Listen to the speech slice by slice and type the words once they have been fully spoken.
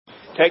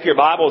Take your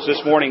Bibles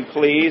this morning,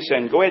 please,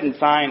 and go ahead and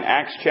find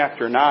Acts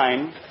chapter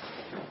 9.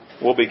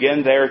 We'll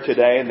begin there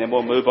today, and then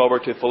we'll move over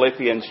to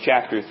Philippians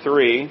chapter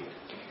 3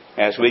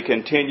 as we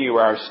continue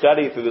our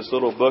study through this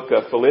little book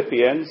of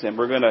Philippians. And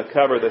we're going to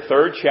cover the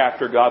third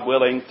chapter, God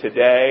willing,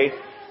 today,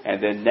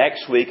 and then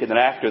next week. And then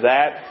after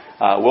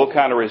that, we'll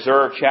kind of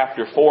reserve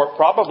chapter 4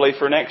 probably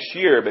for next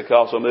year,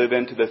 because we'll move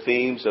into the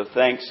themes of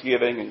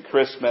Thanksgiving and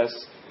Christmas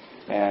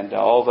and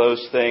all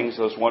those things,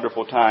 those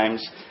wonderful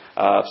times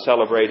of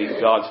celebrating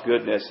God's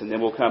goodness. And then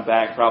we'll come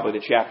back probably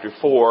to chapter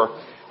 4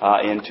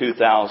 in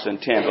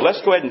 2010. But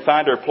let's go ahead and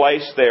find our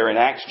place there in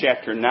Acts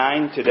chapter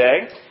 9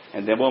 today.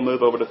 And then we'll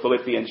move over to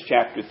Philippians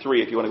chapter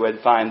 3 if you want to go ahead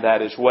and find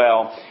that as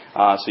well,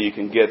 so you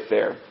can get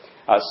there.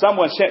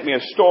 Someone sent me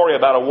a story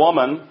about a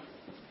woman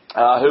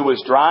who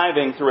was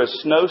driving through a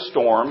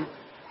snowstorm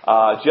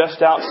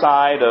just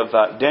outside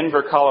of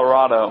Denver,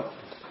 Colorado.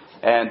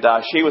 And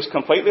she was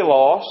completely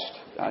lost.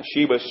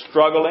 She was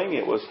struggling.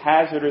 It was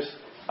hazardous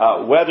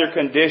weather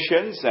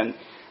conditions, and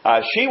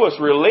she was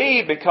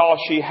relieved because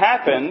she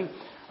happened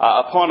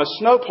upon a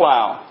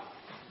snowplow.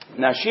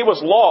 Now, she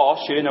was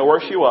lost. She didn't know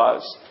where she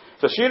was.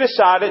 So she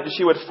decided that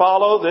she would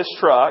follow this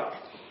truck,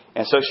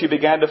 and so she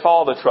began to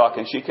follow the truck,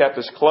 and she kept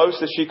as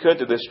close as she could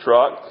to this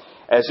truck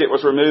as it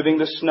was removing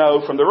the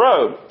snow from the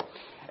road.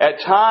 At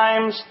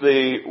times,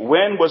 the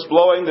wind was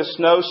blowing the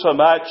snow so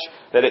much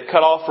that it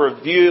cut off her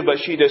view, but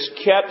she just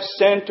kept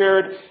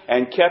centered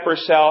and kept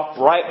herself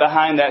right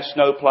behind that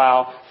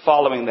snowplow,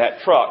 following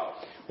that truck.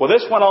 Well,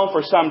 this went on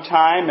for some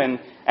time, and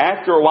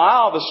after a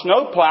while, the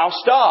snowplow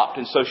stopped.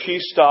 And so she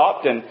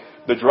stopped, and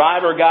the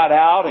driver got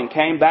out and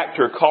came back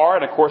to her car.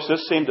 And of course,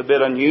 this seemed a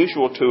bit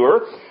unusual to her.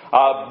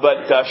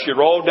 But she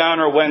rolled down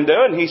her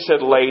window, and he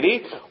said,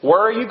 "Lady, where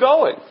are you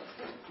going?"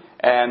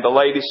 And the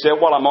lady said,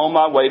 "Well, I'm on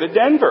my way to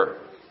Denver."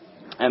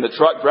 And the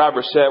truck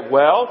driver said,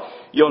 "Well,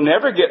 you'll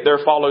never get there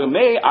following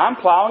me. I'm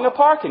plowing a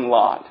parking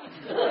lot."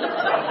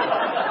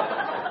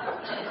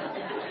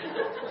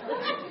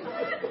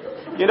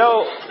 You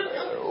know,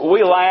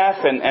 we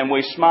laugh and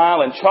we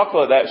smile and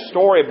chuckle at that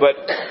story, but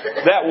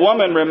that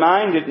woman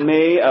reminded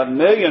me of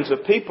millions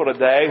of people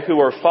today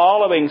who are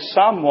following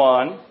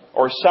someone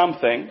or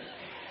something,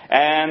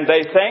 and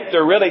they think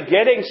they're really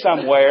getting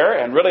somewhere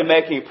and really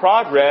making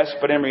progress,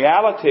 but in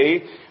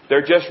reality,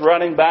 they're just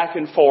running back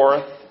and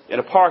forth in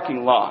a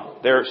parking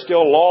lot. They're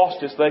still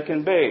lost as they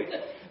can be.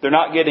 They're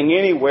not getting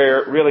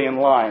anywhere really in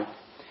life.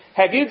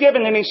 Have you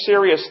given any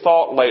serious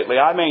thought lately?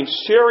 I mean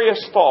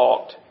serious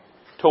thought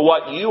to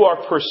what you are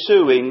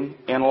pursuing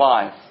in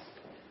life?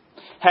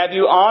 Have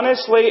you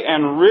honestly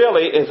and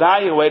really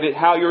evaluated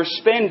how you're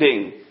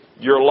spending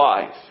your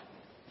life?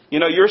 You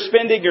know, you're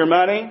spending your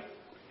money,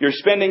 you're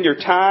spending your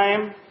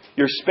time,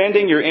 you're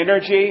spending your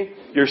energy,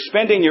 you're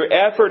spending your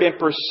effort in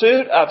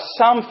pursuit of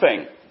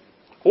something.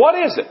 What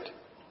is it?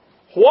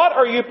 What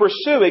are you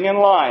pursuing in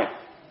life?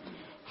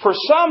 For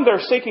some, they're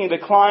seeking to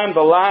climb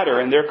the ladder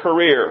in their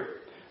career.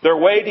 They're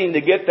waiting to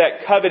get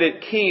that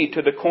coveted key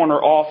to the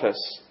corner office.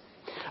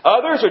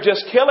 Others are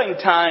just killing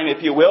time,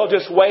 if you will,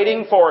 just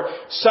waiting for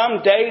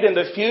some date in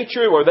the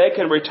future where they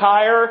can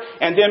retire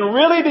and then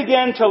really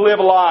begin to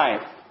live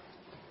life.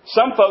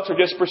 Some folks are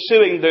just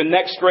pursuing the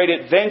next great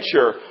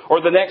adventure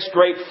or the next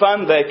great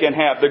fun they can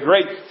have, the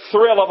great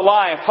thrill of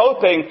life,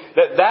 hoping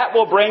that that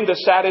will bring the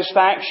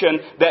satisfaction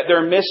that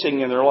they're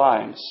missing in their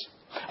lives.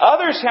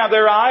 Others have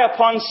their eye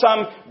upon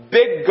some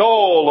big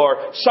goal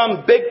or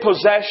some big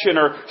possession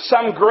or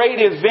some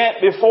great event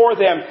before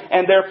them,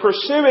 and they're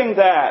pursuing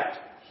that,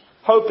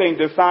 hoping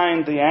to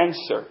find the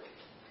answer.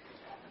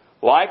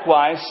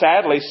 Likewise,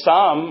 sadly,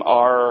 some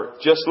are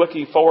just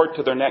looking forward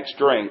to their next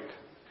drink,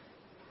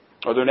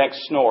 or their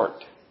next snort,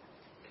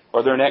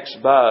 or their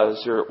next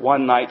buzz, or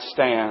one-night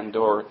stand,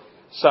 or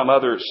some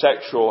other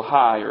sexual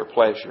high or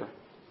pleasure.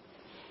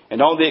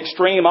 And on the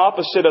extreme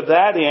opposite of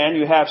that end,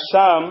 you have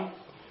some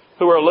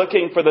who are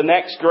looking for the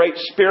next great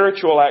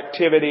spiritual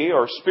activity,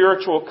 or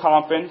spiritual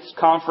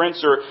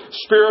conference, or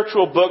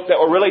spiritual book that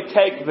will really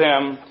take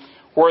them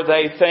where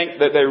they think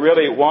that they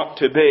really want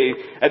to be.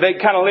 And they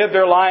kind of live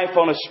their life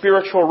on a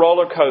spiritual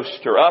roller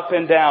coaster, up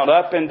and down,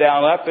 up and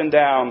down, up and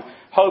down,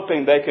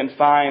 hoping they can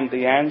find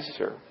the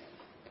answer.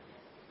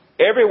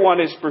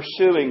 Everyone is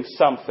pursuing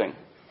something.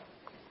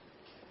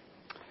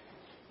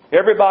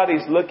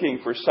 Everybody's looking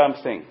for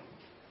something.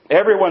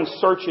 Everyone's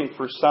searching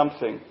for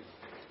something.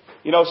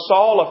 You know,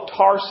 Saul of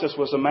Tarsus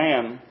was a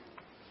man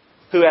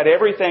who had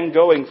everything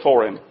going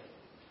for him.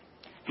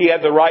 He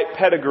had the right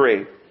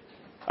pedigree,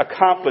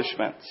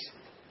 accomplishments,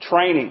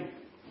 training.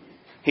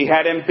 He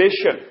had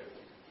ambition,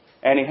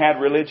 and he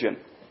had religion.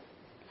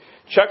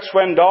 Chuck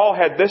Swindoll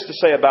had this to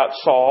say about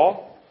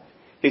Saul.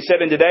 He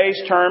said, in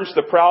today's terms,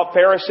 the proud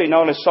Pharisee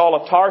known as Saul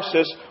of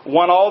Tarsus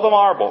won all the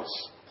marbles,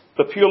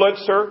 the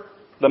Pulitzer,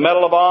 the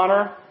Medal of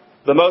Honor,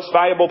 the most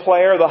valuable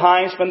player, the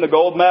Heisman, the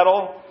gold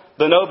medal,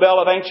 the Nobel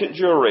of ancient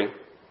jewelry.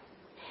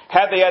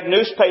 Had they had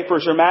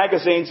newspapers or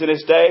magazines in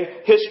his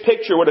day, his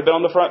picture would have been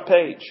on the front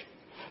page.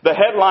 The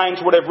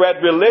headlines would have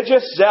read,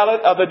 Religious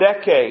Zealot of the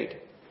Decade.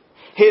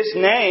 His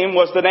name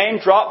was the name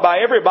dropped by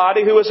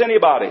everybody who was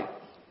anybody.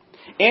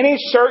 Any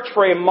search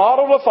for a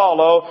model to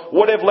follow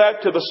would have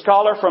led to the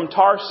scholar from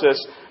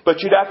Tarsus,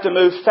 but you'd have to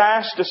move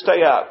fast to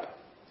stay up.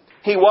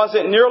 He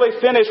wasn't nearly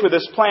finished with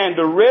his plan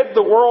to rid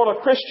the world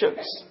of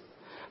Christians.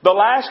 The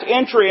last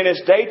entry in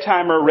his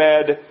daytimer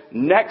read,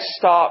 "Next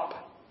stop,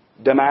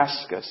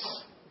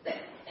 Damascus."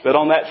 But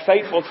on that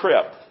fateful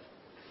trip,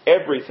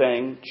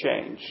 everything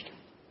changed.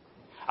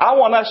 I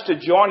want us to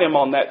join him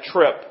on that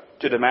trip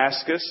to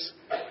Damascus.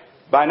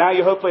 By now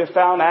you hopefully have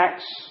found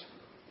Acts,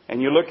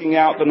 and you're looking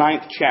out the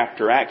 9th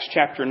chapter. Acts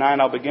chapter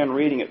 9, I'll begin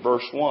reading at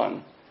verse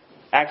 1.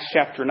 Acts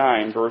chapter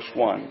 9, verse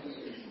 1.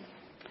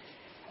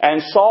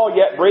 "And Saul,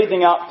 yet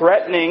breathing out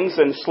threatenings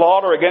and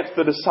slaughter against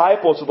the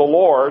disciples of the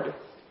Lord,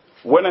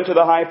 went unto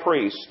the high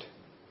priest,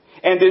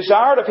 and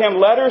desired of him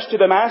letters to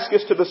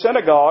Damascus to the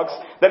synagogues,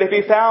 that if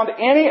he found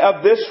any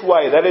of this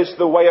way," that is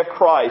the way of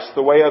Christ,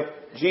 the way of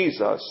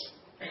Jesus,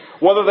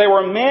 "whether they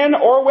were men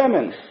or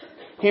women,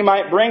 he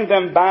might bring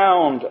them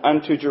bound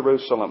unto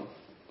Jerusalem.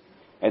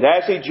 And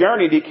as he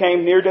journeyed, he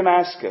came near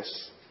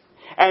Damascus.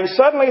 And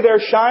suddenly there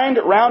shined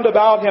round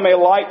about him a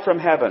light from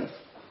heaven.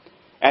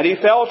 And he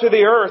fell to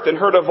the earth, and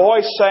heard a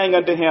voice saying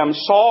unto him,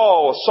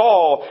 Saul,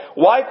 Saul,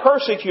 why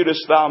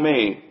persecutest thou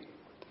me?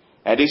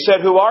 And he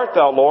said, Who art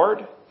thou,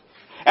 Lord?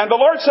 And the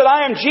Lord said,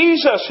 I am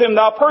Jesus, whom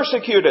thou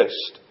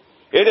persecutest.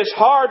 It is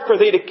hard for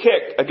thee to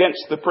kick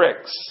against the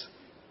pricks.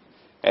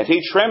 And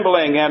he,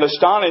 trembling and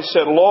astonished,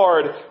 said,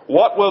 Lord,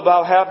 what wilt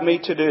thou have me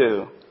to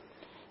do?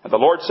 And the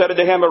Lord said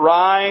unto him,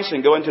 Arise,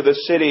 and go into the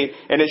city,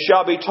 and it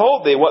shall be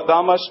told thee what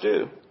thou must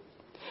do.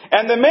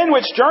 And the men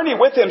which journeyed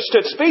with him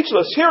stood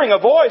speechless, hearing a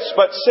voice,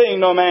 but seeing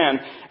no man.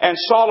 And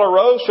Saul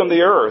arose from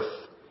the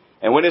earth.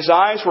 And when his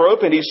eyes were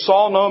opened, he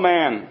saw no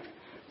man.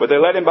 But they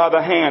led him by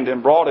the hand,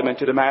 and brought him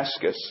into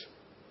Damascus.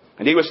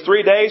 And he was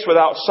 3 days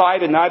without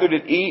sight, and neither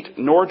did eat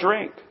nor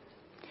drink.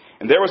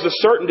 And there was a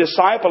certain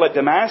disciple at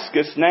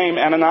Damascus named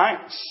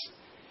Ananias.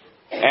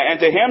 And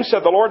to him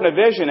said the Lord in a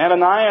vision,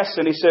 Ananias,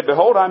 and he said,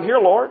 Behold, I'm here,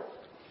 Lord.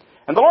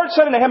 And the Lord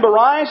said unto him,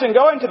 Arise and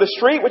go into the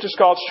street which is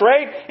called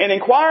Straight, and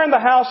inquire in the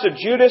house of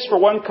Judas for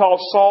one called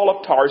Saul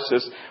of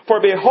Tarsus.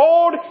 For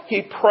behold,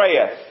 he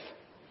prayeth,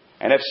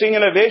 and have seen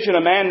in a vision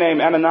a man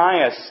named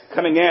Ananias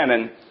coming in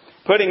and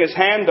putting his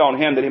hand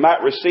on him that he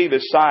might receive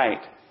his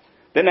sight.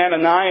 Then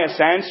Ananias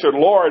answered,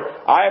 Lord,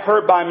 I have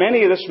heard by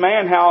many of this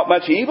man how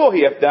much evil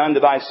he hath done to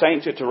thy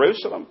saints at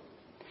Jerusalem.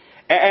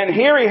 And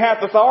here he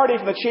hath authority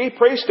from the chief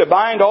priest to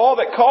bind all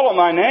that call on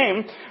thy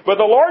name. But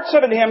the Lord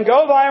said unto him,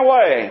 Go thy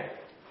way,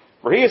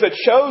 for he is a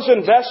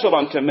chosen vessel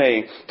unto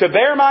me, to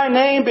bear my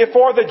name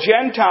before the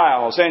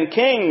Gentiles and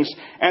kings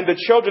and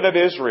the children of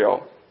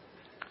Israel.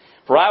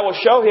 For I will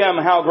show him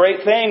how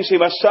great things he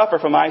must suffer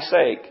for my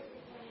sake.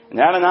 And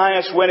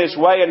Ananias went his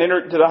way and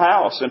entered into the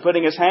house, and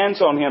putting his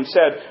hands on him,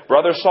 said,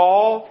 Brother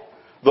Saul,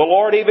 the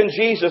Lord, even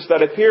Jesus,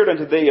 that appeared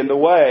unto thee in the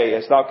way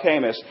as thou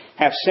camest,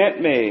 hath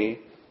sent me,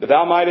 that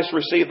thou mightest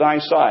receive thy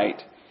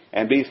sight,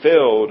 and be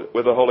filled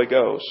with the Holy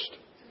Ghost.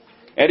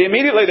 And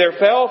immediately there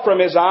fell from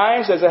his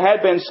eyes as it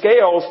had been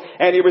scales,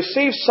 and he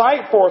received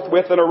sight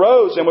forthwith, and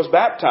arose and was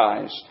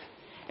baptized.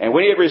 And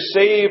when he had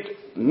received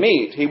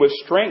meat, he was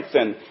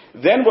strengthened.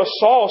 Then was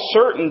Saul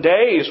certain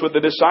days with the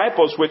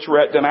disciples which were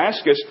at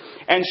Damascus.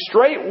 And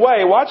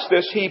straightway, watch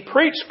this, he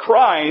preached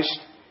Christ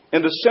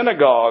in the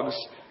synagogues,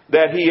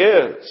 that he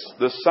is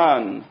the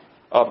Son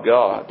of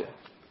God.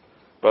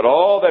 But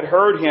all that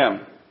heard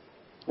him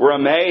were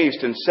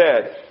amazed and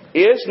said,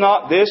 Is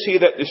not this he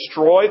that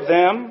destroyed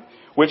them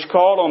which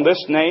called on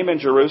this name in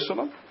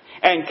Jerusalem?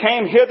 And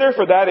came hither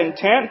for that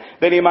intent,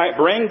 that he might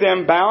bring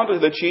them bound to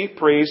the chief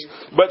priests.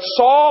 But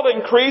Saul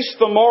increased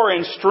the more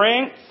in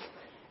strength,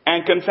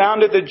 and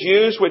confounded the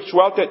Jews which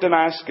dwelt at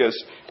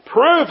Damascus,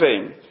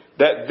 proving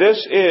that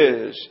this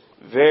is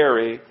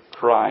very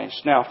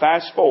Christ. Now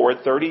fast forward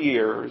 30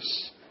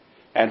 years,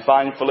 and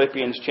find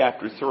Philippians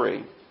chapter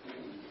 3.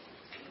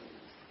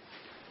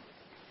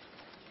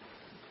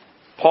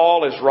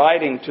 Paul is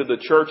writing to the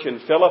church in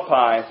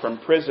Philippi from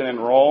prison in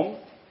Rome.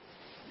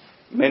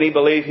 Many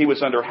believe he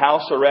was under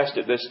house arrest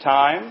at this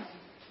time.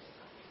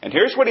 And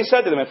here's what he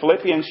said to them in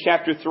Philippians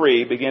chapter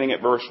 3, beginning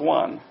at verse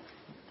 1.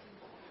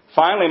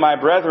 Finally, my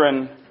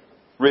brethren,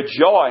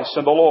 rejoice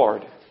in the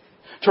Lord.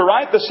 To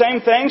write the same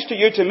things to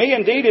you, to me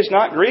indeed is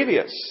not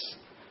grievous,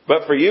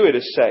 but for you it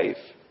is safe.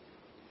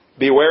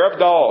 Beware of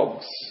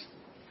dogs.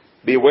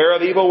 Beware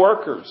of evil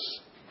workers.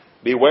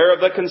 Beware of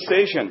the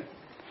concision.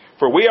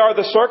 For we are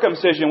the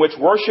circumcision which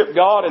worship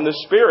God in the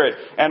Spirit,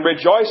 and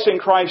rejoice in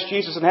Christ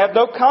Jesus, and have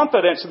no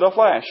confidence in the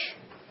flesh.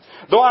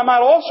 Though I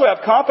might also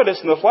have confidence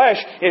in the flesh,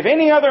 if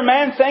any other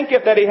man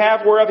thinketh that he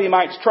have whereof he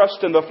might trust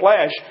in the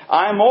flesh,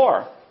 I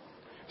more.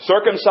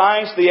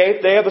 Circumcised the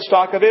 8th day of the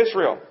stock of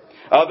Israel,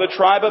 of the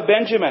tribe of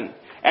Benjamin,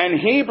 and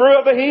Hebrew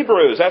of the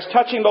Hebrews, as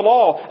touching the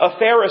law, a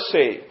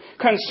Pharisee,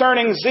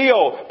 concerning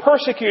zeal,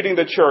 persecuting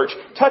the church,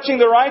 touching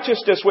the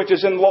righteousness which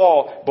is in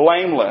law,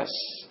 blameless.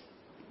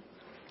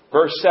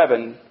 Verse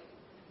 7,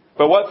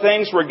 But what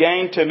things were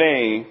gained to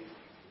me,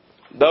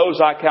 those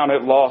I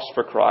counted lost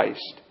for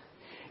Christ.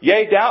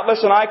 Yea,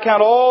 doubtless, and I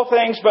count all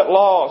things but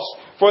loss,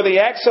 for the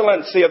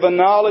excellency of the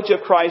knowledge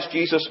of Christ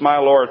Jesus my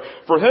Lord,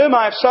 for whom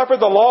I have suffered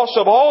the loss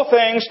of all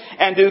things,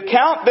 and do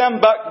count them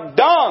but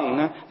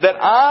dung, that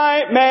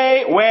I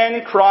may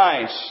win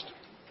Christ,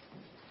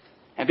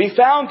 and be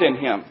found in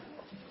Him,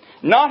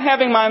 not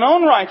having mine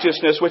own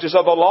righteousness, which is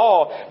of the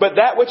law, but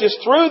that which is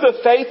through the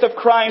faith of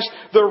Christ,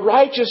 the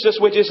righteousness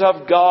which is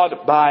of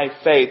God by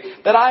faith,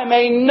 that I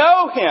may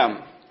know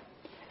Him,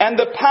 and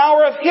the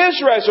power of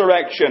His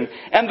resurrection,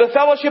 and the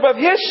fellowship of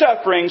His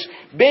sufferings,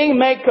 being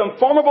made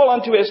conformable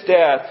unto His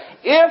death,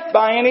 if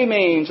by any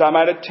means I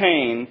might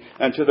attain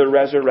unto the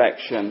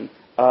resurrection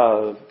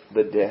of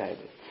the dead.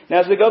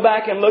 Now, as we go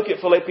back and look at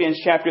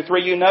Philippians chapter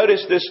 3, you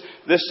notice this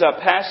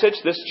passage,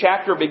 this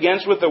chapter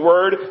begins with the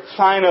word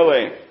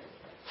finally.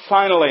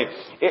 Finally.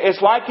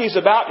 It's like he's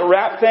about to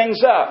wrap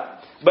things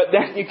up. But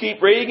then you keep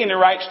reading and he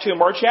writes 2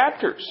 more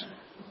chapters.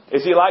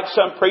 Is he like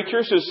some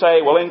preachers who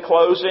say, well, in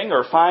closing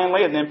or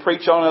finally, and then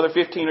preach on another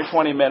 15 or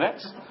 20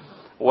 minutes?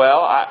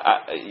 Well,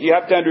 you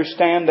have to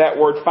understand that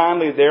word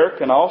finally there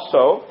can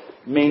also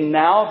mean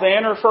now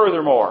then or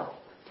furthermore.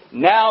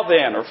 Now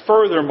then or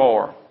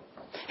furthermore.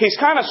 He's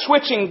kind of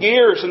switching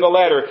gears in the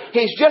letter.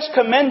 He's just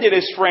commended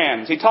his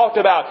friends. He talked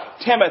about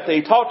Timothy.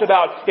 He talked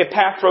about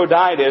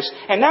Epaphroditus.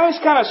 And now he's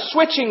kind of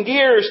switching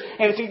gears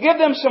and to give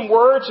them some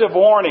words of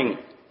warning.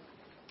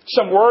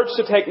 Some words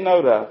to take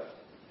note of.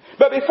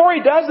 But before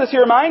he does this, he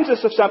reminds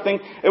us of something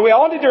that we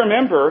all need to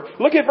remember.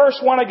 Look at verse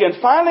 1 again.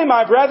 Finally,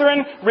 my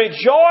brethren,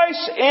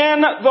 rejoice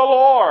in the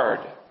Lord.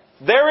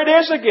 There it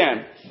is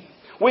again.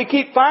 We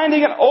keep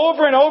finding it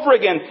over and over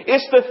again.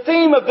 It's the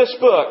theme of this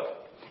book.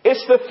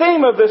 It's the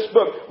theme of this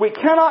book. We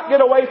cannot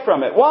get away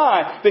from it.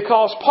 Why?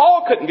 Because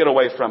Paul couldn't get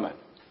away from it.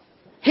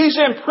 He's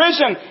in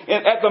prison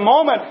at the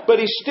moment, but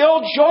he's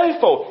still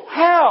joyful.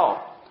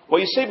 How?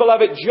 Well, you see,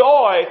 beloved,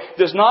 joy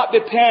does not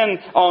depend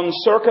on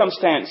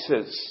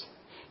circumstances.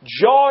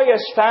 Joy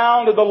is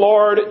found in the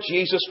Lord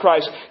Jesus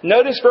Christ.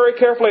 Notice very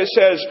carefully it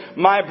says,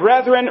 my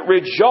brethren,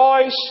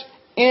 rejoice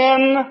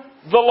in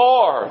the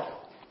Lord.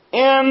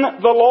 In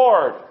the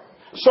Lord.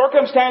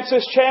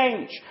 Circumstances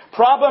change.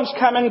 Problems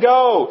come and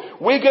go.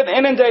 We get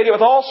inundated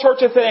with all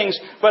sorts of things.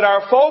 But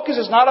our focus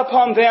is not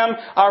upon them.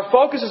 Our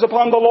focus is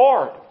upon the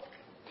Lord.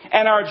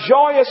 And our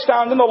joy is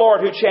found in the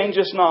Lord who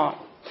changes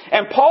not.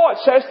 And Paul, it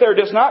says there,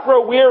 does not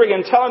grow weary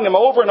in telling them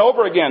over and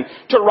over again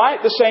to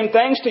write the same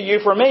things to you.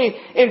 For me,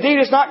 indeed,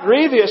 it's not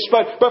grievous,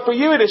 but for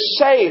you it is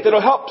safe.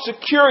 It'll help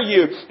secure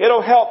you.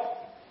 It'll help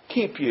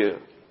keep you.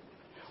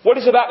 What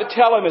he's about to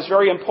tell them is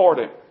very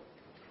important.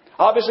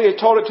 Obviously, he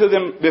told it to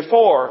them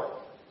before.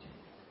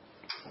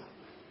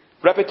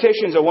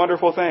 Repetition is a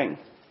wonderful thing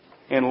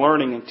in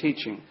learning and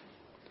teaching.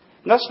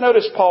 Let's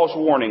notice Paul's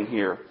warning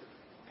here.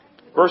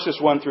 Verses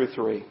 1 through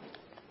 3.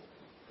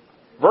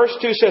 Verse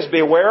 2 says,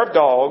 beware of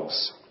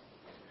dogs,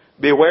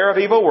 beware of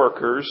evil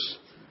workers,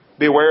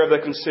 beware of the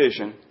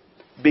concision.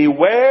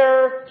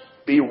 Beware,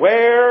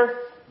 beware,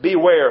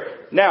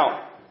 beware.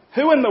 Now,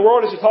 who in the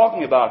world is he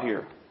talking about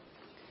here?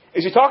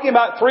 Is he talking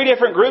about 3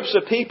 different groups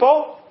of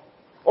people?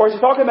 Or is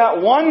he talking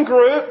about one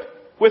group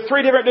with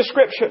 3 different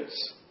descriptions?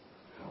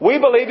 We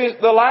believe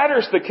the latter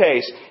is the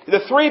case.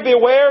 The 3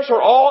 bewares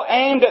are all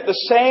aimed at the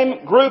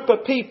same group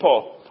of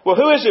people. Well,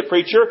 who is it,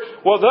 preacher?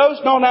 Well,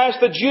 those known as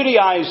the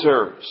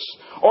Judaizers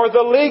or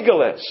the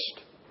legalists.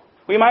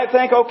 We might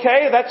think,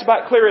 okay, that's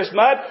about clear as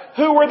mud.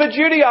 Who were the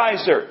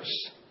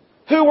Judaizers?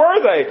 Who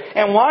were they?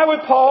 And why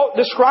would Paul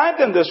describe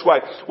them this way?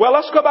 Well,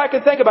 let's go back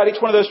and think about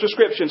each one of those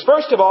descriptions.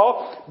 First of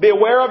all,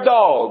 beware of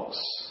dogs.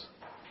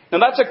 Now,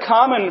 that's a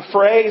common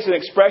phrase and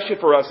expression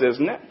for us,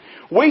 isn't it?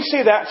 We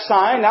see that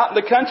sign out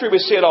in the country. We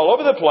see it all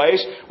over the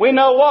place. We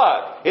know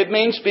what? It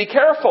means be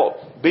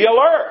careful. Be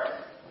alert.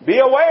 Be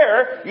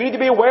aware. You need to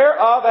be aware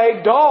of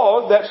a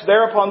dog that's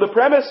there upon the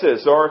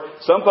premises. Or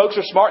some folks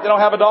are smart. They don't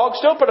have a dog.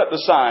 Still put up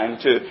the sign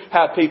to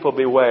have people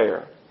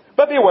beware.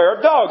 But beware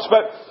of dogs.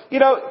 But,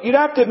 you'd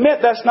have to admit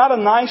that's not a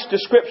nice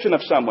description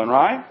of someone,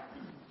 right?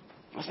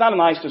 It's not a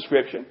nice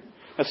description.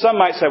 And some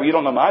might say, well, you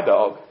don't know my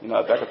dog.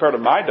 If I compared to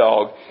my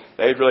dog,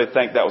 they'd really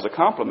think that was a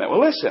compliment.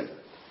 Well, listen.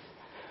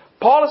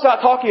 Paul is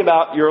not talking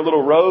about your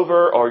little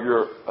Rover or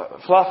your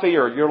Fluffy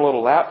or your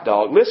little lap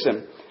dog.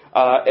 Listen,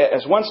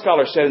 as one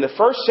scholar said, in the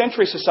first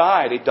century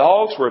society,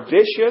 dogs were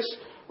vicious,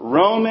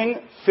 roaming,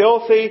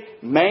 filthy,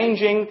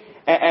 manging,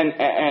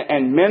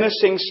 and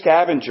menacing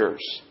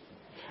scavengers.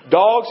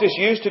 Dogs is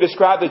used to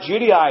describe the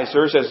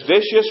Judaizers as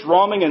vicious,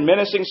 roaming, and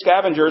menacing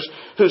scavengers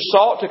who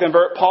sought to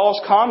convert Paul's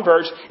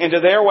converts into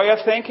their way of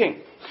thinking.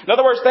 In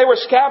other words, they were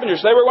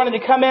scavengers. They were wanting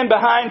to come in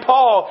behind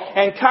Paul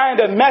and kind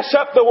of mess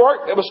up the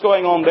work that was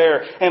going on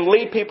there and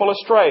lead people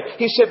astray.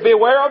 He said,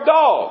 beware of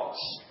dogs.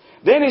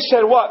 Then he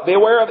said what?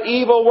 Beware of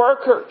evil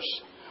workers.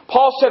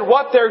 Paul said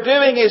what they're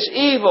doing is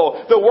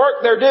evil. The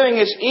work they're doing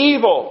is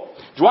evil.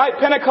 Dwight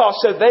Pentecost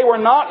said they were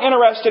not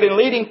interested in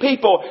leading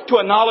people to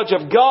a knowledge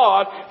of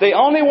God. They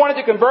only wanted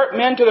to convert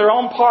men to their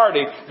own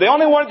party. They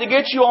only wanted to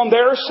get you on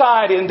their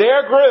side, in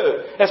their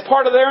group, as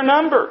part of their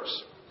numbers.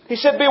 He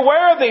said,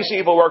 beware of these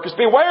evil workers.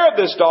 Beware of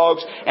these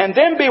dogs. And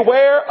then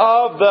beware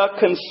of the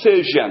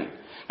concision.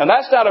 And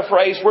that's not a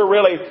phrase we're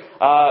really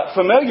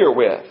familiar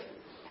with.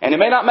 And it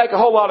may not make a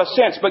whole lot of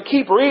sense, but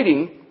keep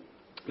reading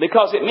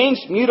because it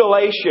means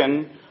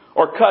mutilation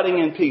or cutting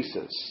in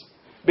pieces.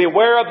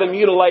 Beware of the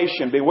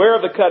mutilation. Beware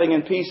of the cutting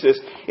in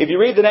pieces. If you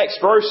read the next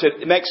verse,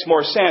 it makes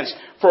more sense.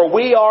 For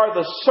we are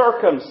the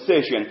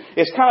circumcision.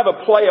 It's kind of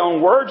a play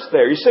on words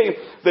there. You see,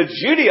 the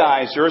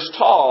Judaizers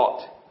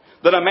taught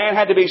that a man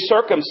had to be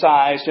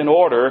circumcised in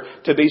order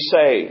to be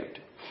saved.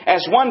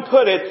 As one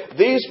put it,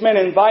 these men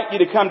invite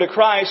you to come to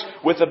Christ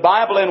with the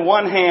Bible in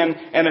one hand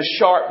and a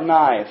sharp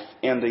knife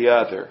in the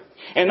other.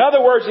 In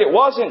other words, it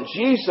wasn't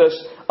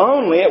Jesus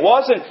only. It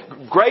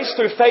wasn't grace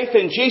through faith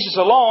in Jesus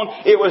alone.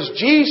 It was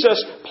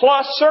Jesus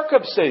plus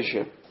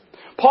circumcision.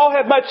 Paul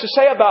had much to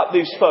say about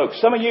these folks.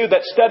 Some of you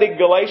that studied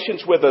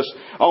Galatians with us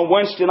on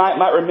Wednesday night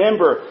might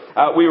remember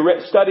we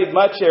studied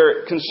much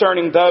there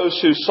concerning those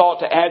who sought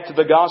to add to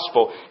the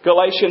gospel.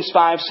 Galatians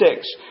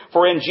 5:6.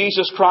 For in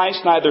Jesus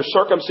Christ neither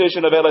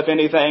circumcision availeth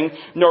anything,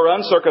 nor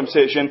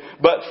uncircumcision,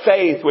 but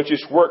faith which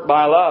is worked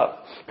by love.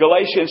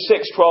 Galatians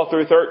 6:12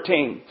 through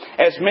 13.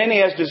 As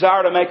many as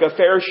desire to make a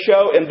fair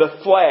show in the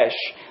flesh,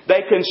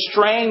 they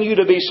constrain you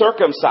to be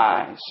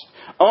circumcised,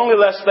 only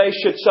lest they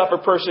should suffer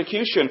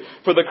persecution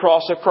for the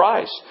cross of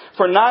Christ.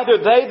 For neither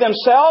they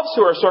themselves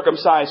who are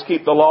circumcised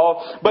keep the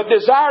law, but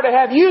desire to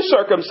have you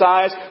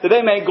circumcised, that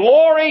they may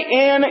glory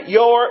in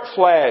your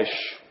flesh.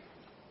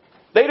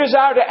 They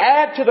desire to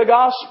add to the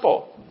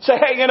gospel. Say,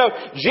 hey,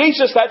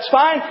 Jesus, that's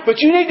fine, but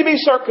you need to be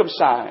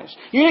circumcised.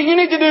 You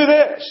need to do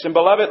this. And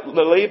beloved,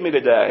 believe me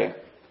today,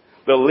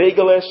 the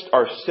legalists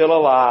are still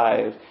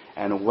alive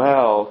and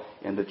well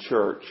in the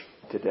church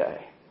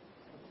today.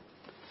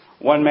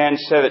 One man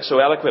said it so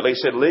eloquently, he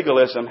said,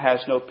 legalism has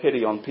no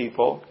pity on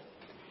people.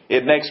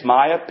 It makes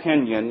my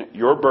opinion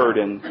your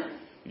burden,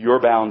 your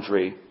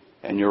boundary,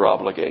 and your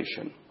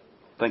obligation.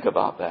 Think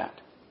about that.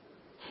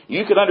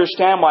 You can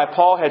understand why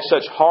Paul had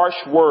such harsh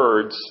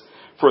words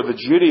for the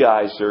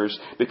Judaizers,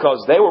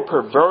 because they were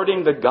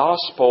perverting the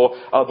gospel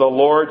of the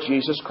Lord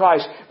Jesus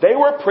Christ. They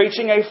were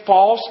preaching a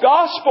false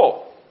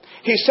gospel.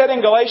 He said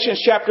in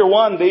Galatians chapter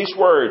 1 these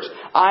words,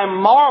 I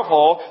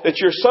marvel that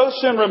you're so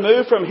soon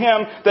removed from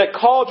Him that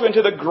called you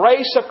into the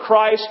grace of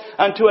Christ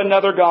unto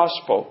another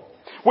gospel,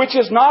 which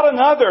is not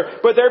another,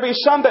 but there be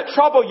some that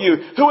trouble you,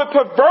 who would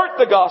pervert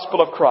the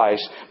gospel of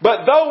Christ.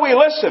 But though we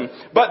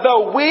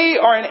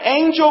or an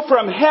angel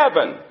from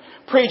heaven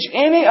preach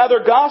any other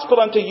gospel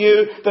unto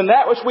you than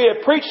that which we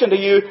have preached unto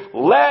you,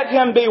 let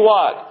him be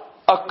what?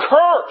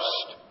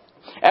 Accursed.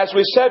 As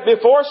we said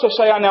before, so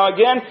say I now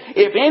again,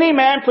 if any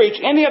man preach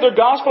any other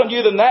gospel unto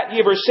you than that ye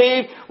have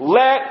received,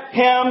 let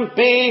him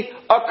be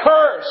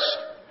accursed.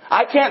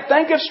 I can't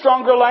think of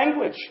stronger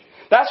language.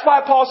 That's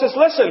why Paul says,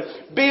 listen,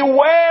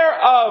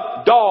 beware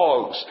of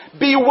dogs.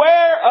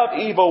 Beware of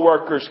evil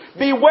workers.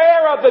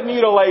 Beware of the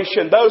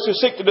mutilation, those who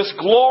seek to just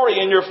glory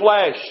in your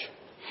flesh.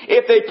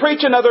 If they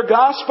preach another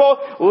gospel,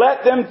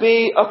 let them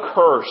be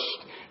accursed.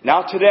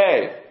 Now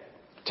today,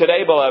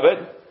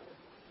 beloved,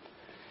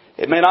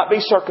 it may not be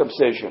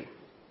circumcision.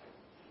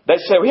 They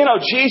say, well,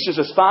 Jesus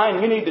is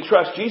fine. You need to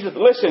trust Jesus.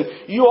 But listen,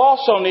 you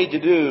also need to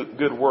do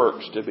good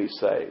works to be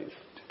saved.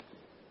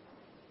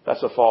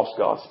 That's a false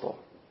gospel.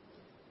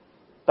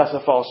 That's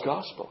a false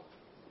gospel.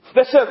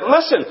 They said,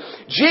 listen,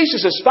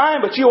 Jesus is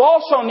fine, but you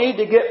also need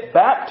to get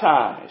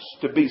baptized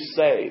to be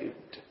saved.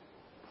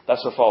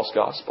 That's a false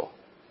gospel.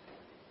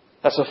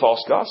 That's a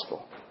false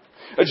gospel.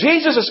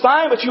 Jesus is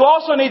fine, but you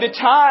also need to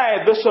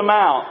tithe this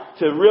amount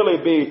to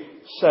really be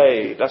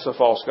saved. That's a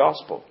false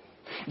gospel.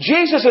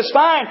 Jesus is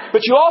fine,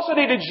 but you also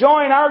need to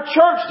join our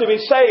church to be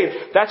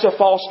saved. That's a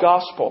false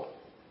gospel.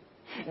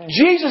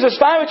 Jesus is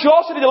fine, but you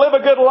also need to live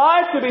a good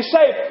life to be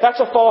saved.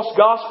 That's a false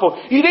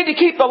gospel. You need to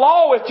keep the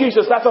law with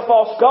Jesus. That's a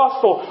false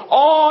gospel.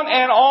 On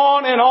and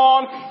on and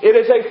on. It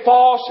is a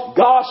false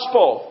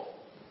gospel.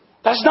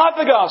 That's not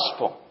the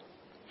gospel.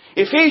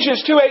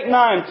 Ephesians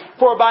 2:8-9.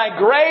 For by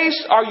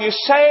grace are you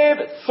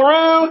saved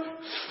through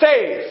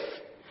faith,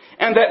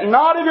 and that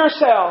not of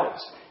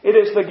yourselves. It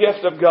is the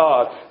gift of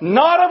God,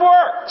 not of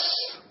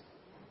works,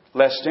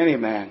 lest any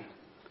man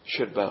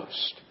should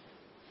boast.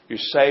 You're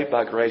saved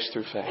by grace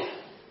through faith.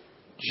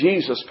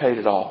 Jesus paid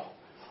it all.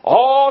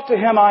 All to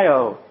Him I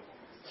owe.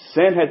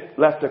 Sin had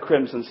left a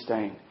crimson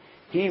stain.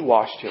 He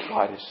washed it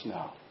white as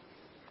snow.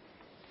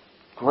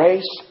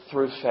 Grace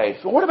through faith.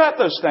 But what about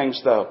those things,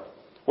 though?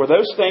 Were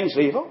those things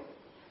evil?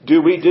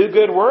 Do we do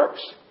good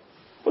works?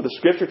 Well, the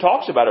Scripture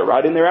talks about it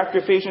right in there after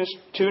Ephesians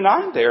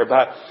 2:9 there,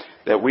 about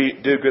that we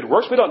do good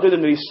works. We don't do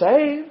them to be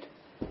saved.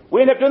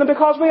 We end up doing them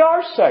because we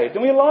are saved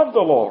and we love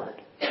the Lord.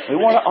 We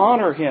want to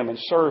honor Him and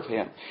serve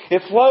Him.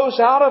 It flows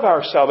out of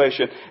our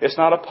salvation. It's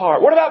not a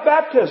part. What about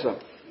baptism?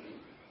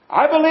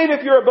 I believe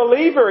if you're a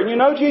believer and you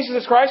know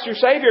Jesus is Christ, your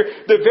Savior,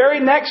 the very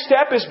next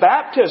step is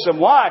baptism.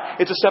 Why?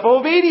 It's a step of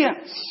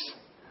obedience.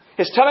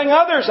 It's telling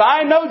others,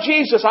 I know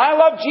Jesus, I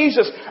love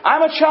Jesus,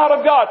 I'm a child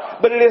of God.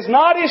 But it is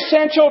not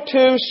essential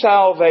to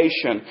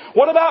salvation.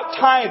 What about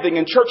tithing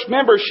and church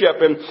membership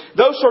and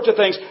those sorts of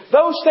things?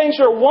 Those things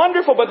are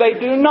wonderful, but they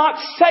do not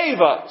save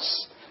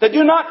us. that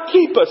do not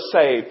keep us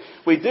saved.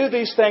 We do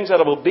these things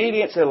out of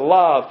obedience and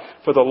love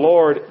for the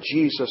Lord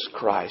Jesus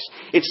Christ.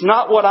 It's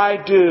not what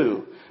I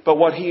do, but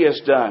what He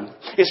has done.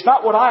 It's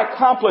not what I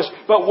accomplish,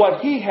 but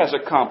what He has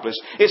accomplished.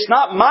 It's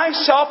not my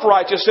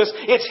self-righteousness,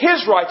 it's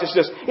His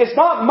righteousness. It's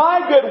not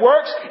my good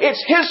works,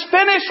 it's His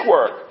finished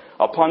work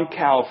upon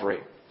Calvary.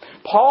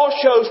 Paul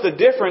shows the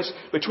difference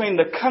between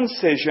the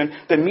concision,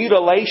 the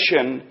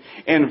mutilation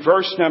in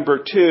verse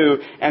number 2,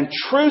 and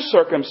true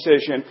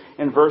circumcision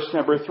in verse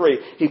number 3.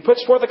 He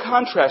puts forth a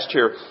contrast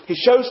here. He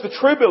shows the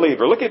true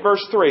believer. Look at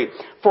verse 3.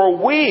 For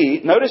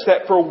we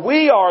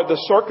are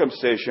the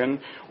circumcision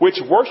which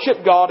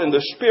worship God in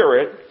the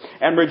Spirit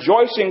and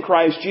rejoice in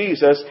Christ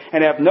Jesus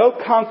and have no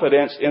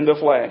confidence in the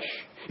flesh.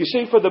 You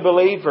see, for the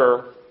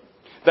believer,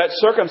 that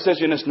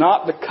circumcision is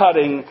not the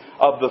cutting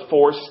of the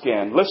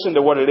foreskin. Listen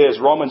to what it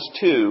is. Romans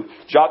 2.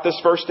 Jot this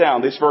verse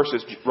down. These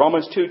verses.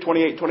 Romans 2,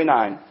 28,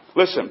 29.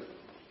 Listen.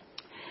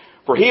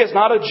 For he is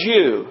not a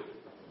Jew,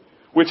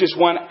 which is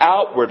one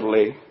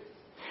outwardly.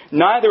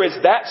 Neither is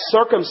that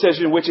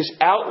circumcision which is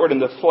outward in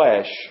the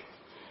flesh.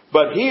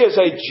 But he is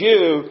a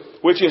Jew,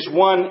 which is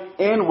one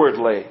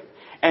inwardly.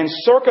 And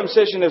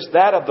circumcision is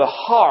that of the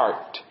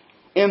heart,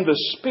 in the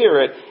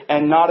Spirit,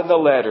 and not in the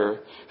letter,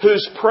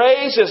 whose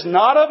praise is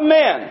not of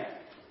men,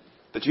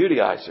 the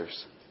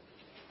Judaizers,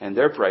 and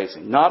their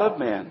praising, not of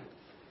men,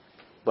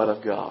 but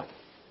of God.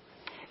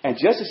 And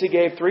just as He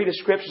gave 3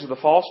 descriptions of the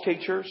false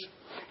teachers,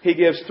 He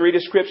gives 3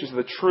 descriptions of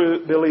the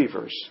true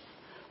believers.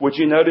 Would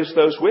you notice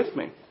those with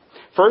me?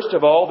 First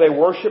of all, they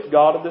worship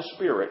God in the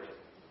Spirit.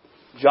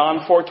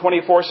 John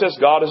 4:24 says,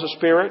 God is a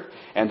Spirit,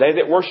 and they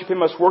that worship Him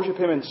must worship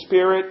Him in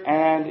spirit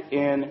and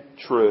in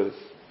truth.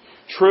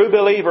 True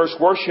believers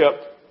worship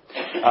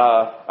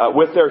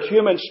with their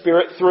human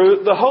spirit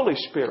through the Holy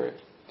Spirit.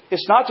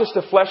 It's not just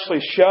a fleshly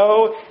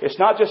show. It's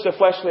not just a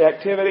fleshly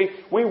activity.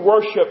 We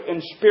worship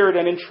in spirit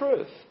and in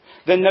truth.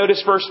 Then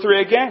notice verse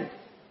 3 again.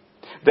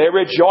 They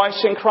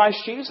rejoice in Christ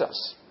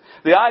Jesus.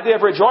 The idea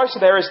of rejoicing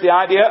there is the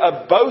idea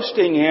of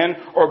boasting in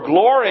or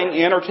glorying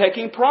in or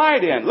taking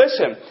pride in.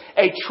 Listen,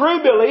 a true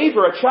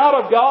believer, a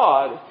child of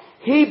God,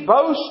 he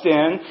boasts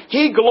in,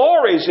 he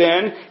glories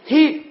in,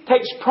 he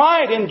takes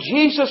pride in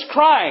Jesus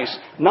Christ,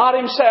 not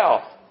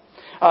himself.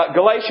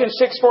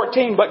 Galatians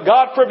 6:14, but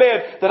God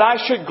forbid that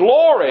I should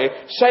glory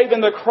save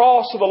in the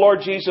cross of the Lord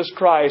Jesus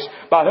Christ,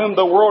 by whom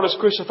the world is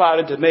crucified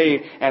unto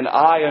me, and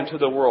I unto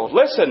the world.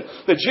 Listen,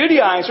 the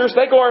Judaizers,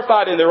 they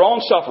glorified in their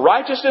own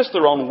self-righteousness,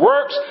 their own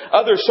works,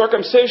 other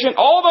circumcision,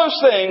 all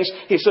those things.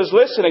 He says,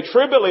 listen, a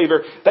true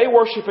believer, they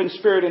worship in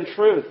spirit and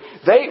truth.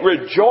 They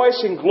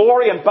rejoice in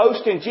glory and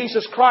boast in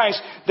Jesus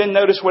Christ. Then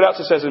notice what else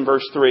it says in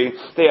verse 3.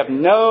 They have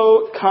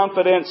no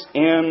confidence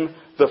in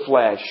the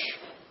flesh.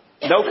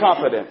 No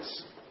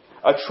confidence.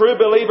 A true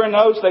believer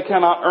knows they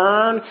cannot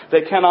earn,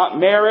 they cannot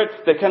merit,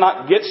 they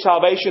cannot get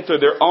salvation through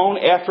their own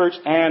efforts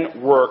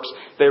and works.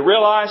 They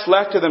realize,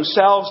 left to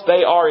themselves,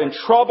 they are in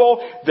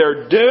trouble,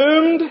 they're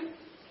doomed,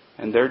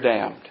 and they're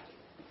damned,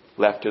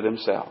 left to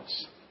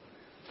themselves.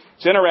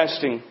 It's an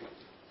interesting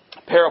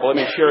parable. Let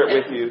me share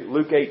it with you.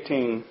 Luke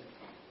 18.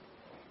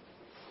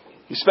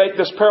 He spake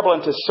this parable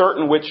unto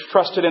certain which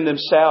trusted in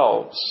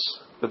themselves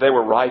that they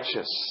were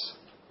righteous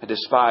and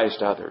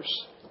despised others.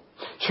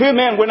 2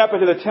 men went up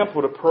into the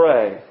temple to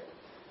pray,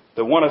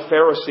 the one a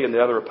Pharisee and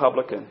the other a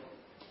publican.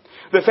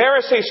 The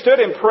Pharisee stood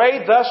and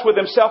prayed thus with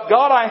himself,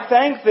 God, I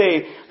thank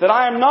Thee that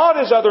I am not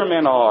as other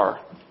men are,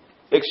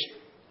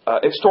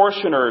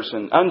 extortioners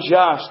and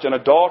unjust and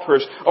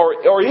adulterers,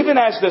 or even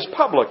as this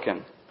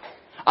publican.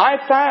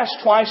 I fast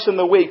twice in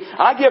the week.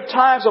 I give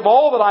tithes of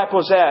all that I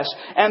possess.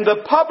 And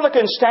the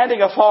publican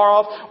standing afar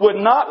off would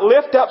not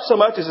lift up so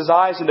much as his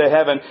eyes into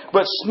heaven,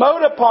 but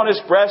smote upon his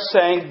breast,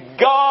 saying,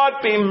 God,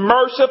 be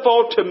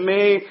merciful to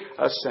me,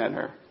 a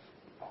sinner.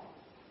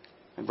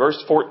 And verse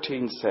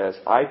 14 says,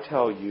 I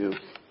tell you,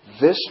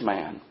 this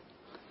man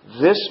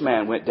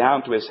went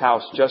down to his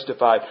house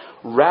justified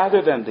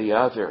rather than the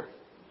other.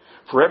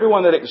 For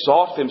everyone that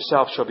exalteth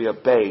himself shall be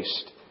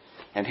abased,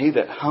 and he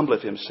that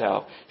humbleth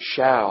himself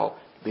shall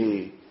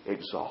be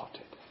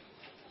exalted.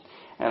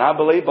 And I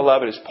believe,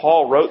 beloved, as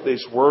Paul wrote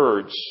these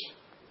words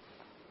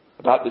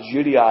about the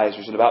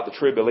Judaizers and about the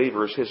true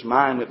believers, his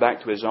mind went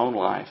back to his own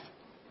life.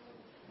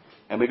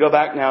 And we go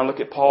back now and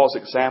look at Paul's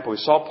example. We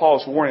saw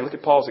Paul's warning. Look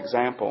at Paul's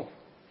example.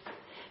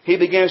 He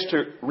begins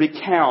to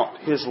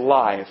recount his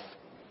life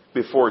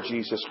before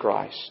Jesus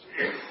Christ.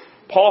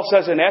 Paul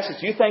says, in essence,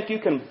 you think you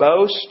can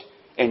boast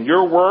in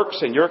your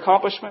works and your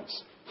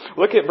accomplishments?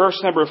 Look at verse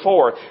number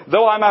 4.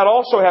 Though I might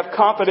also have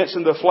confidence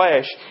in the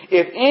flesh,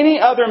 if any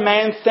other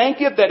man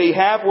thinketh that he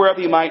have whereof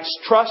he might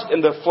trust in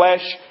the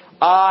flesh,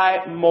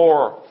 I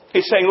more.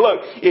 He's saying,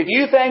 look, if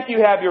you think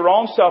you have your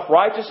own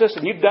self-righteousness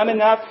and you've done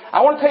enough,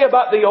 I want to tell you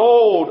about the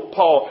old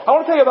Paul. I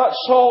want to tell you about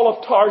Saul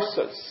of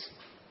Tarsus.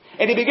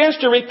 And he begins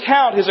to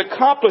recount his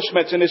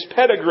accomplishments and his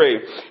pedigree.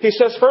 He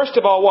says, first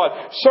of all, what?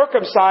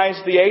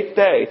 Circumcised the 8th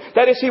day.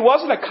 That is, he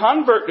wasn't a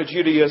convert to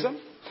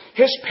Judaism.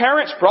 His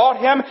parents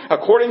brought him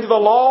according to the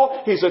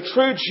law. He's a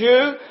true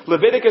Jew.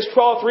 Leviticus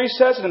 12:3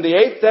 says, and in the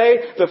 8th day,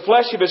 the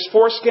flesh of his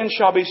foreskin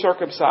shall be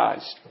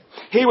circumcised.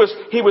 He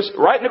was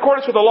right in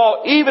accordance with the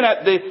law, even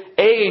at the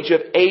age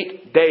of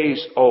 8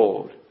 days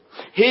old.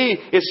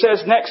 It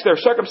says next there,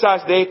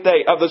 circumcised the 8th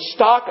day, of the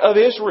stock of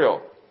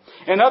Israel.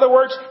 In other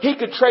words, he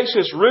could trace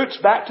his roots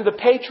back to the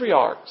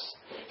patriarchs.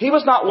 He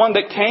was not one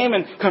that came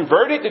and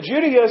converted to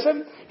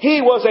Judaism.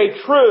 He was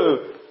a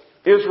true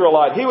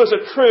Israelite. He was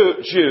a true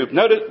Jew.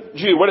 Notice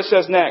what it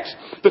says next.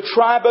 The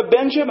tribe of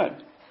Benjamin.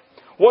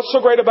 What's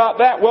so great about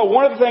that? Well,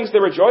 one of the things they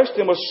rejoiced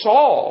in was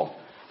Saul,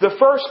 the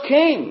first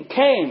king,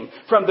 came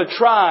from the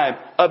tribe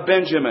of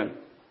Benjamin.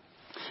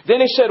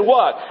 Then he said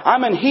what?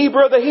 I'm an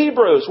Hebrew of the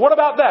Hebrews. What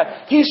about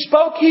that? He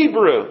spoke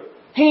Hebrew.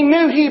 He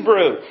knew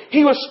Hebrew.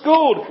 He was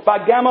schooled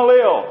by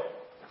Gamaliel,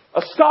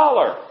 a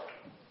scholar.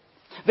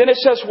 Then it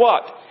says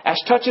what? As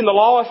touching the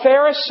law, a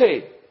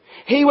Pharisee.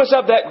 He was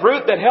of that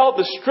group that held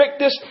the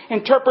strictest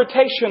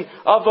interpretation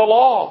of the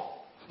law.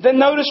 Then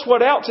notice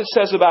what else it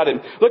says about him.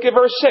 Look at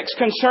verse 6.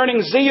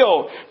 Concerning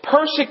zeal,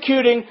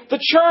 persecuting the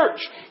church.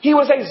 He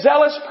was a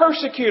zealous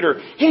persecutor.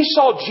 He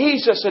saw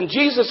Jesus and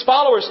Jesus'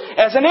 followers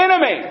as an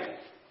enemy.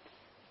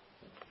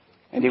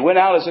 And he went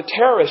out as a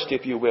terrorist,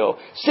 if you will,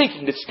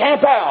 seeking to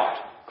stamp out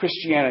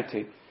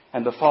Christianity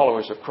and the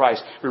followers of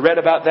Christ. We read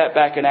about that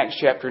back in Acts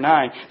chapter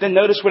 9. Then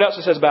notice what else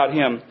it says about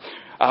him.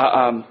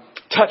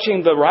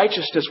 Touching the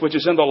righteousness which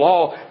is in the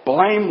law,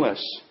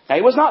 blameless. Now,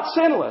 he was not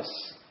sinless,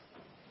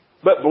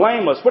 but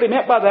blameless. What he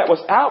meant by that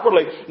was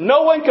outwardly.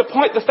 No one could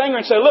point the finger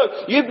and say,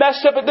 look, you've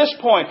messed up at this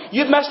point.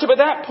 You've messed up at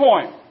that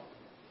point.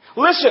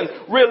 Listen,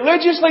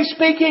 religiously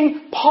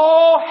speaking,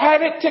 Paul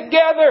had it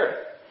together.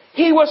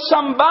 He was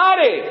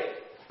somebody.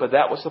 But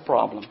that was the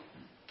problem.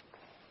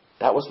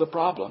 That was the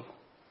problem.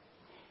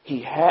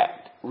 He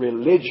had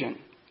religion,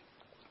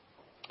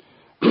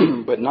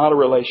 but not a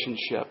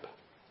relationship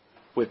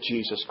with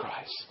Jesus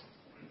Christ.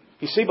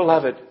 You see,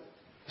 beloved,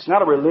 it's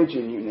not a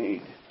religion you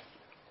need.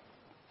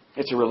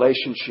 It's a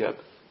relationship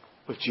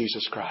with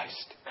Jesus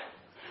Christ.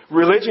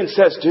 Religion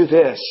says, do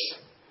this,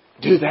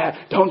 do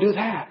that, don't do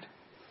that.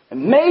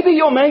 And maybe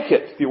you'll make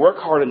it if you work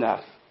hard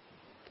enough.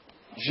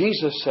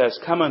 Jesus says,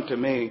 come unto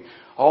me,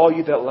 all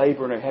you that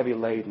labor and are heavy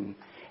laden,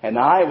 and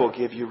I will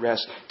give you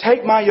rest.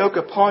 Take my yoke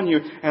upon you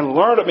and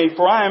learn of me,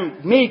 for I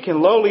am meek and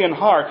lowly in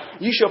heart.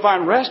 You shall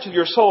find rest to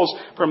your souls,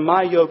 for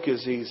my yoke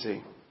is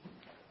easy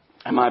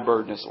and my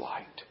burden is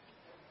light.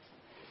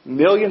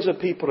 Millions of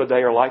people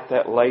today are like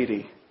that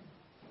lady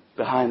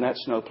behind that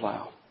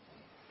snowplow,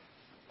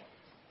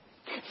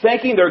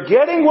 thinking they're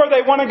getting where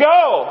they want to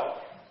go,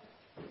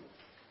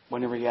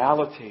 when in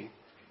reality,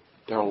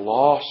 they're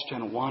lost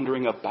and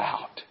wandering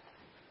about,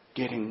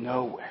 getting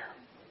nowhere.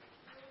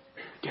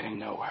 Getting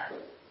nowhere.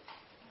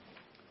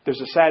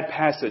 There's a sad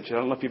passage. I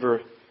don't know if you've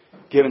ever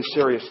given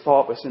serious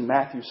thought, but it's in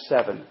Matthew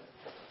 7,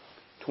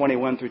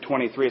 21 through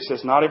 23. It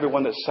says, not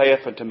everyone that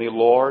saith unto me,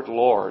 Lord,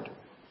 Lord,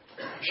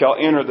 shall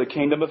enter the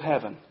kingdom of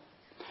heaven,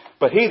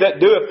 but he that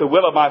doeth the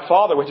will of my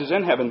Father which is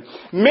in heaven.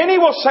 Many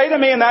will say to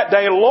me in that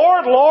day,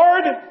 Lord,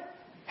 Lord,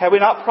 have we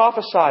not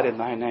prophesied in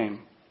thy name?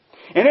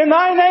 And in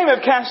thy name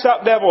have cast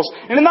out devils,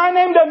 and in thy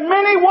name done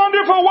many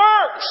wonderful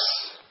works.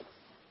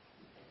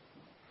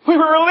 We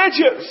were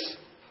religious.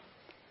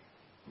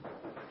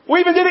 We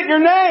even did it in your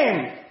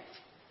name.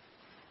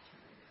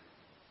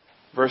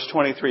 Verse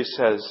 23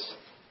 says,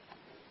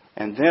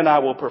 and then I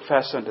will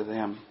profess unto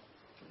them,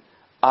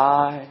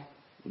 I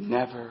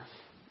never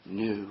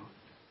knew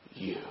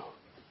you.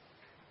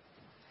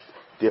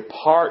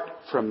 Depart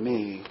from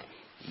me,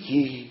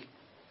 ye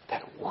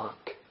that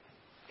work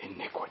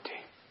iniquity.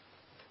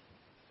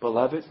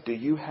 Beloved, do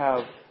you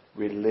have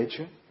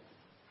religion?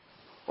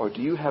 Or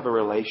do you have a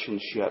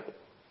relationship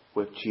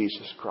with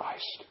Jesus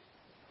Christ?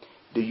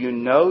 Do you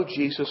know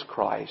Jesus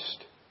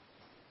Christ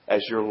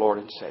as your Lord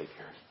and Savior?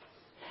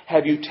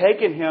 Have you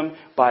taken Him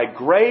by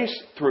grace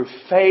through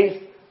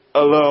faith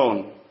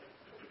alone?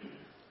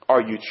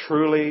 Are you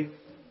truly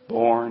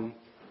born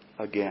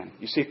again?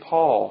 You see,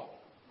 Paul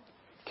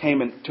came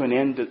to an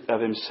end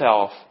of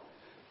himself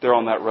there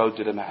on that road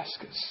to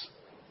Damascus.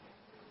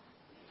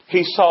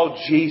 He saw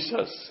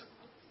Jesus.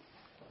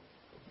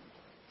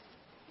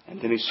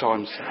 And then he saw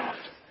himself.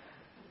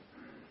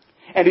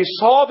 And he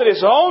saw that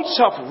his own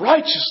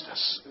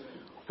self-righteousness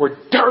were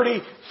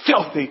dirty,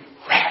 filthy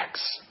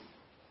rags.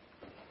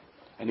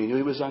 And he knew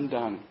he was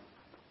undone.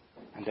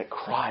 And that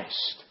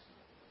Christ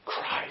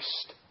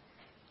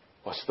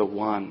was the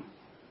one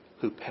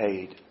who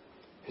paid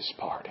his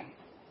pardon.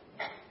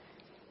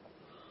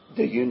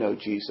 Do you know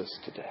Jesus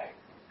today?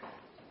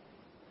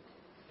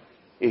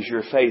 Is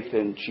your faith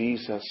in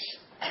Jesus,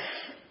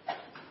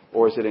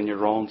 or is it in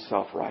your own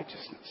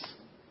self-righteousness?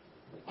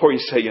 Or you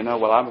say,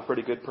 well, I'm a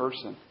pretty good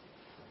person.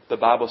 The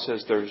Bible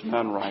says there's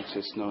none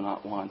righteous, no,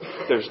 not one.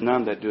 There's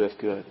none that doeth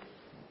good.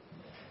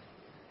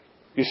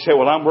 You say,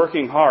 well, I'm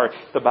working hard.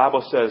 The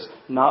Bible says,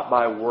 not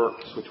by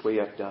works which we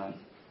have done,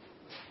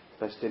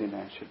 lest any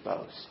man should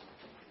boast.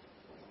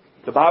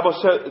 The Bible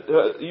says,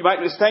 you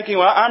might be thinking,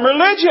 well, I'm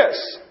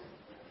religious.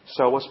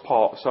 So was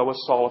Paul. So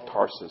was Saul of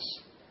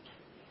Tarsus.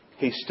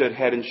 He stood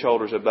head and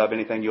shoulders above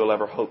anything you'll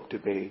ever hope to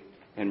be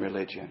in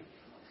religion.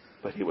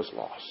 But he was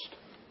lost.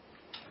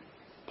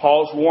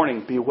 Paul's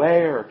warning,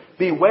 beware,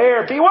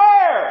 beware,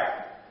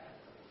 beware!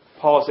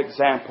 Paul's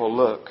example,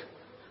 look,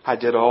 I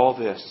did all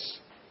this,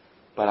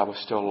 but I was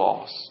still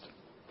lost.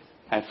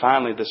 And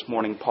finally this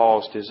morning,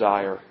 Paul's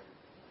desire.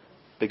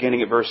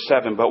 Beginning at verse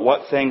 7, but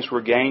what things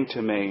were gained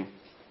to me,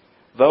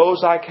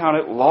 those I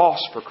counted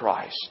loss for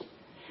Christ.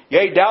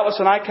 Yea, doubtless,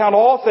 and I count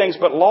all things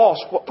but loss.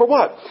 For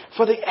what?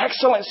 For the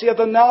excellency of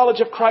the knowledge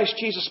of Christ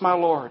Jesus my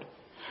Lord,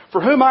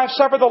 for whom I have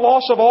suffered the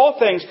loss of all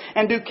things,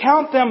 and do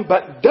count them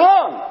but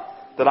dung,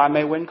 that I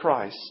may win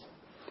Christ,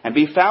 and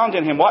be found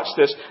in Him. Watch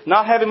this,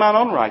 not having mine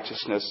own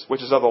righteousness,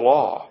 which is of the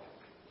law,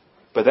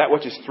 but that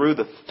which is through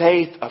the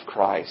faith of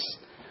Christ,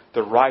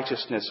 the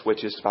righteousness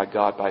which is of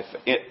God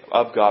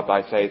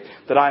by faith,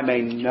 that I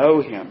may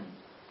know Him,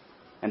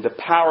 and the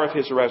power of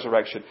His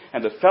resurrection,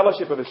 and the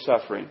fellowship of His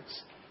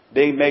sufferings,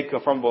 being made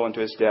conformable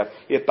unto His death,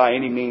 if by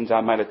any means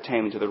I might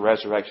attain to the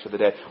resurrection of the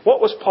dead. What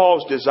was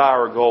Paul's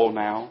desire or goal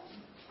now?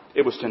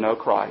 It was to know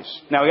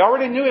Christ. Now, he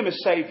already knew Him as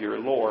Savior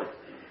and Lord.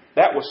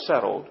 That was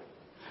settled.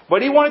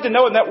 But he wanted to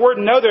know, and that word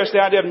know there is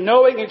the idea of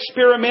knowing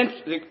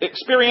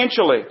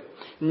experientially.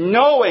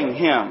 Knowing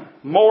Him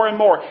more and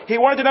more. He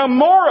wanted to know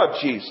more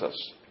of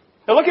Jesus.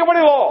 Now look at what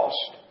he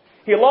lost.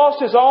 He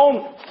lost his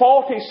own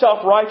faulty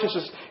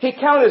self-righteousness. He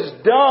counted as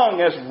dung,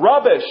 as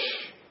rubbish,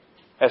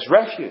 as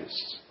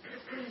refuse.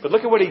 But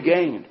look at what he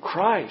gained.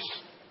 Christ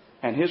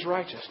and His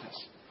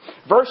righteousness.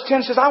 Verse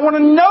 10 says, I want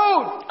to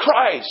know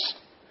Christ.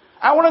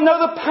 I want to know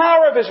the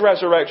power of His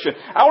resurrection.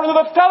 I want to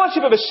know the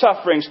fellowship of His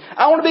sufferings.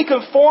 I want to be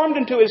conformed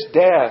into His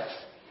death.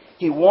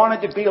 He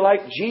wanted to be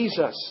like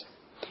Jesus.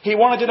 He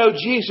wanted to know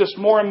Jesus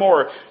more and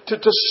more.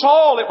 To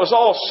Saul, it was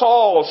all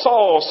Saul,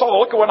 Saul,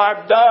 Saul. Look at what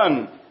I've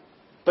done.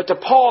 But to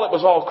Paul, it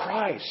was all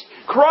Christ.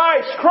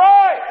 Christ,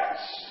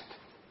 Christ!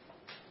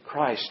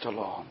 Christ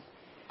alone.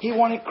 He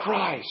wanted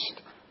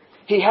Christ.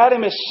 He had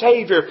Him as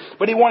Savior,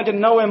 but he wanted to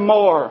know Him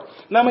more.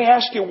 Let me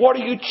ask you, what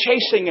are you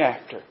chasing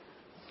after?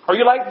 Are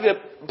you like the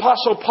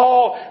Apostle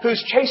Paul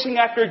who's chasing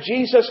after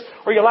Jesus?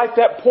 Or are you like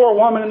that poor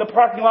woman in the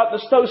parking lot in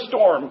the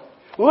snowstorm,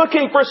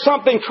 looking for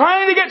something,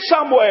 trying to get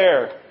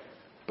somewhere,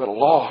 but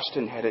lost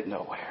and headed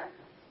nowhere?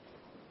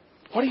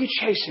 What are you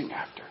chasing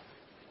after?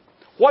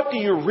 What do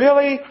you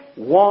really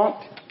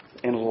want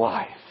in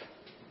life?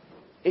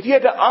 If you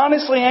had to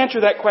honestly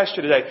answer that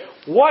question today,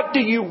 what do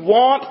you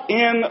want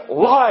in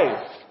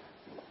life?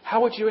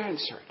 How would you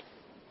answer it?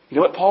 You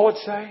know what Paul would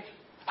say?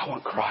 I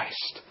want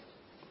Christ.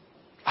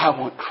 I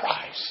want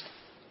Christ.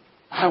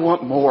 I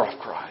want more of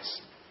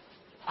Christ.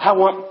 I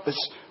want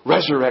this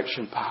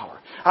resurrection power.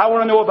 I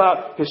want to know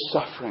about His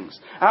sufferings.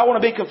 I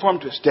want to be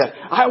conformed to His death.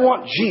 I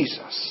want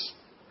Jesus.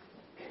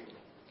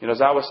 You know,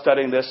 as I was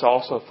studying this, I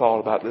also thought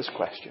about this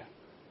question.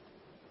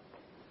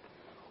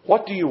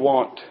 What do you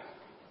want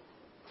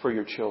for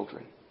your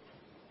children?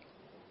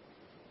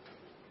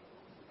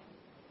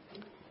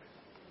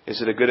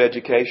 Is it a good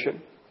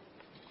education?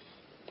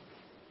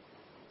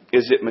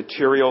 Is it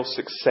material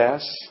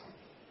success?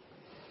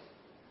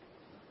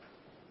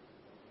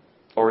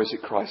 Or is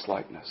it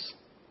Christ-likeness?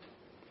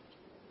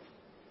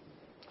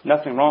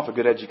 Nothing wrong with a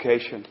good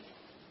education.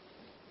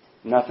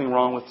 Nothing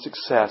wrong with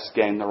success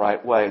gained the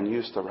right way and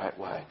used the right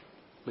way.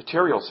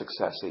 Material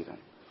success even.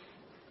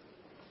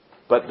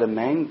 But the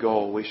main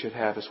goal we should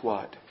have is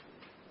what?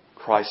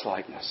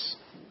 Christ-likeness.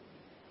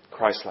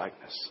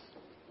 Christ-likeness.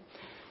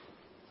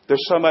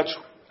 There's so much.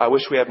 I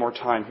wish we had more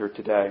time here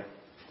today.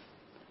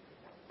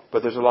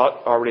 But there's a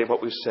lot already of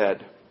what we've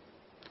said.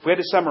 If we had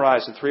to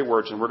summarize in 3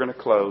 words, and we're going to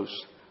close.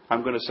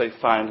 I'm going to say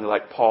finally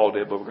like Paul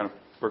did, but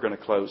we're going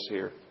to close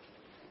here.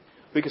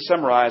 We could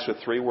summarize with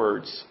 3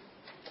 words.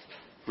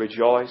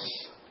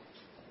 Rejoice,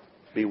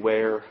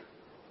 beware,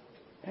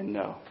 and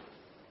know.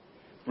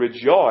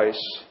 Rejoice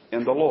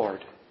in the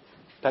Lord.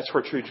 That's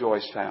where true joy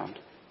is found.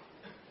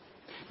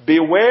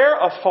 Beware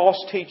of false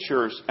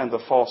teachers and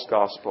the false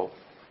gospel.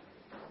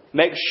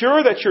 Make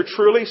sure that you're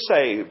truly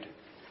saved.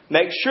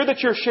 Make sure that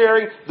you're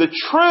sharing the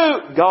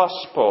true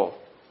gospel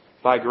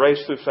by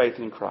grace through faith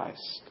in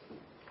Christ.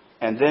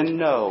 And then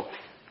know,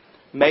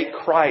 make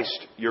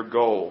Christ your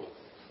goal.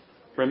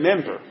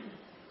 Remember,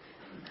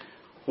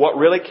 what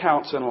really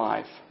counts in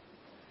life,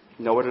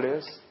 know what it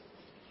is?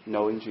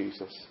 Knowing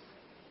Jesus.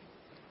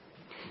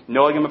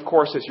 Knowing Him, of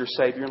course, as your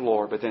Savior and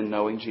Lord, but then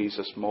knowing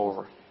Jesus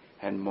more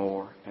and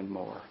more and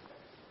more.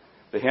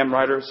 The hymn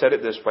writer said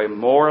it this way,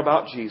 more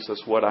about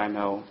Jesus would I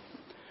know.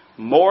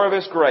 More of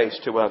His grace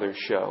to others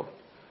show.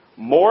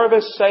 More of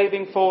His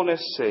saving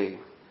fullness see.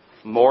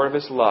 More of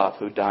His love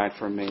who died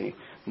for me.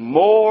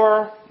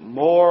 More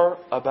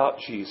about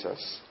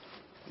Jesus.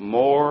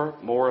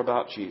 More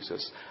about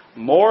Jesus.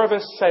 More of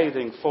His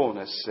saving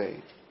fullness see.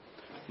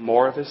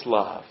 More of His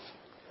love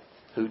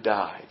who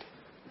died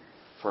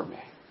for me.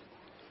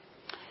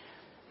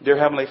 Dear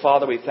Heavenly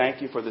Father, we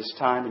thank You for this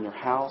time in Your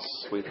house.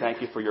 We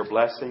thank You for Your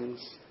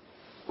blessings.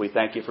 We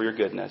thank You for Your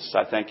goodness.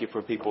 I thank You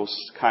for people's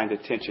kind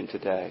attention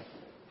today.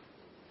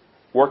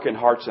 Work in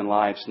hearts and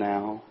lives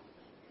now.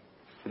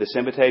 For this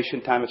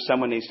invitation time, if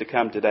someone needs to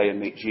come today and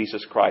meet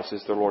Jesus Christ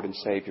as their Lord and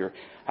Savior,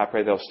 I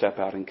pray they'll step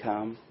out and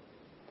come.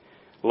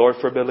 Lord,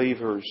 for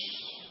believers,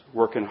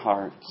 work in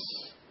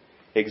hearts.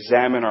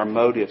 Examine our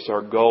motives,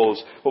 our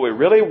goals, what we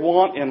really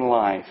want in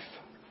life.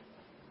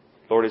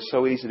 Lord, it's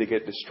so easy to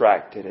get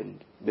distracted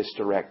and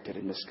misdirected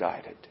and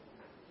misguided.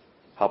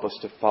 Help us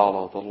to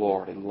follow the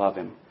Lord and love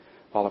Him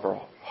with all of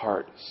our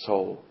heart,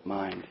 soul,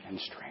 mind, and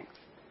strength.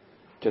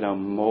 To know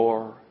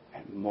more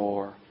and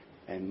more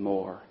and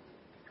more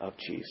of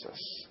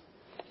Jesus.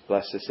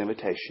 Bless this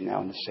invitation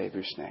now in the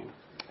Savior's name.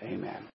 Amen.